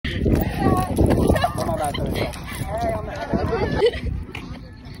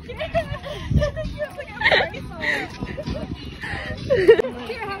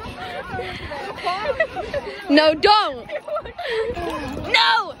No, don't!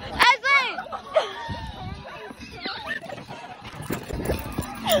 No! Ashley!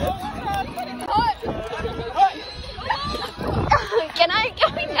 Can I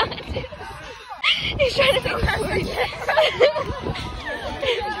not do this? He's trying to make that work.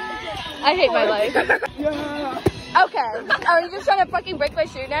 I hate my life. Okay. Are you just trying to fucking break my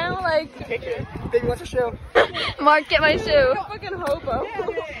shoe now? Like, Take it. Baby, what's your shoe? Mark, get my shoe. Fucking hobo.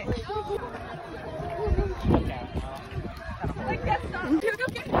 Give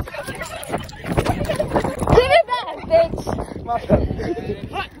it back, bitch.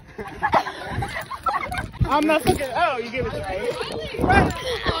 I'm not fucking. Oh, you gave it to me.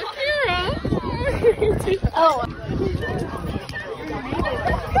 Oh.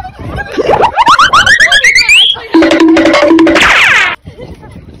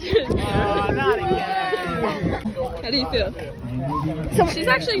 Not again. How do you feel? So She's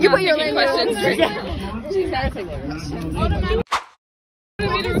actually you not put your taking leg questions. She's asking. I'm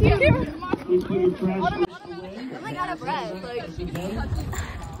like out of breath. Like,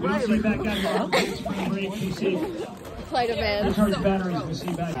 flight of man.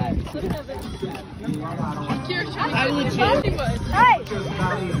 I legit. Hey!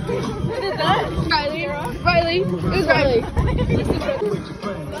 Who did that? Riley. Riley. Who's Riley?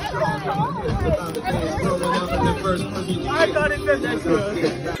 I thought it said that good.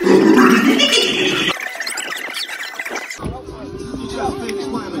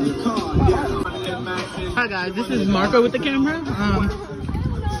 Hi guys, this is Marco with the camera.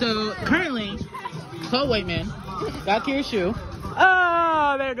 So currently, tall white man got Kira's shoe.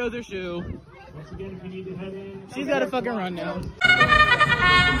 Oh, there goes her shoe. She's got to fucking run now.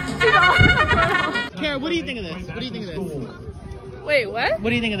 Kara, what do you think of this? What do you think of this? Wait, what? What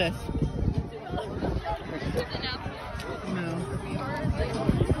do you think of this? No.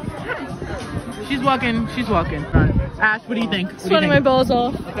 She's walking. She's walking. Ash, what do you think? Sweating my balls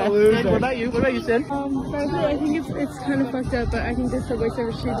off. Okay. Sid, what about you? What about you, Sid? Frankly, I think it's kind of fucked up, but I think the Subway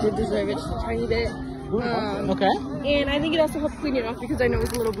Surfer shoe did deserve it just a tiny bit. Okay. And I think it also helped clean it off because I know it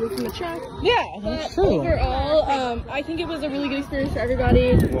was a little blue from the track. Yeah, But that's true. overall, I think it was a really good experience for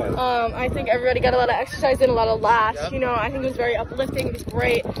everybody. I think everybody got a lot of exercise and a lot of laughs. You know, I think it was very uplifting. It was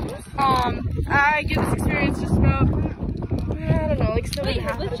great. I give this experience just about, I don't know, like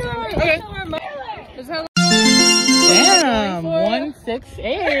 7.5. Okay. Damn,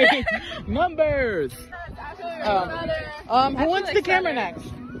 168 numbers. Who wants the camera next?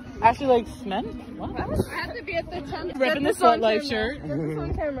 Ashley likes men? What? I have to be at the 10th. Repping the Slut Life shirt. Get this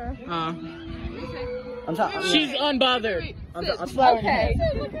on camera. She's unbothered. I'm flowering Okay,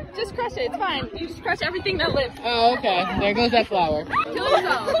 just crush it. It's fine. You just crush everything that lives. Oh, okay. There goes that flower. Kill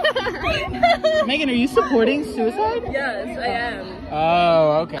yourself. Megan, are you supporting suicide? Yes, I am.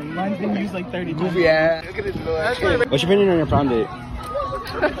 Oh, okay. Mine's been used like 30 times. Yeah. What's your opinion on your prom date?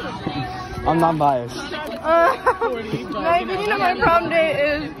 I'm non-biased. My opinion on my prom date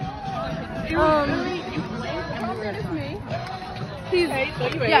is,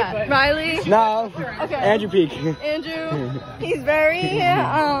 yeah, Riley. No. Okay. Andrew Peak. Andrew. He's very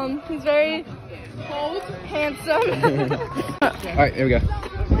handsome. Alright, here we go.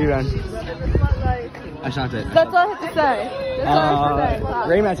 You run. I shot it. That's all I have to say. That's all I have to say.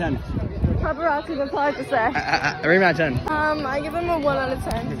 Rate him at 10. Paparazzi, that's all I have to say. Rate him at 10. I give him a 1 out of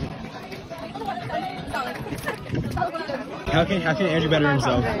 10. How can Andrew better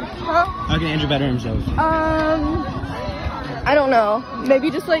himself? Huh? How can Andrew better himself? I don't know.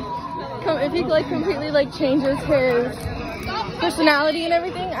 Maybe just like, if he like completely like changes his personality and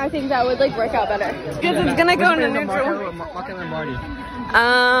everything, I think that would like work out better. Because it's gonna go in a neutral.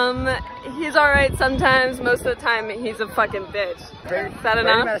 He's alright sometimes. Most of the time, he's a fucking bitch. Is that Rate him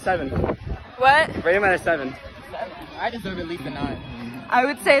enough? at a 7. What? Rate him at a 7. I deserve at least a 9. I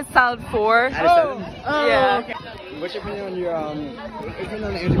would say a solid 4. At a 7? Yeah. Okay. What's your opinion on your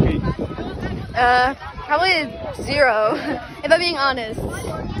Andrew Peak? Probably a 0, if I'm being honest. Can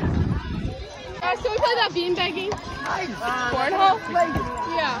we play that beanbagging? Cornhole?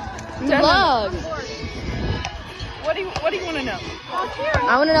 Yeah. Vlog. What do you want to know? I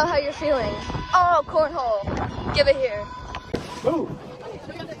want to know how you're feeling. Oh, cornhole. Give it here. Move.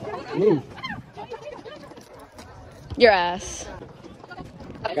 Move. Your ass.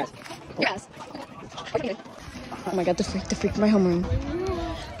 Yes. Your ass. Okay. Oh my god, the freak, my homeroom.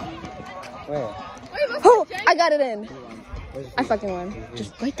 Where? Oh, I got it in. I fucking won.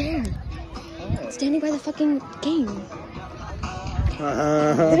 Just right there. Standing by the fucking game.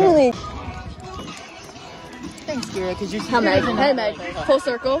 Literally. Thanks, Kira, because you're Hey Meg, full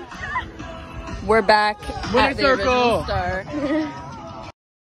circle. We're back Winner at the circle. original Star.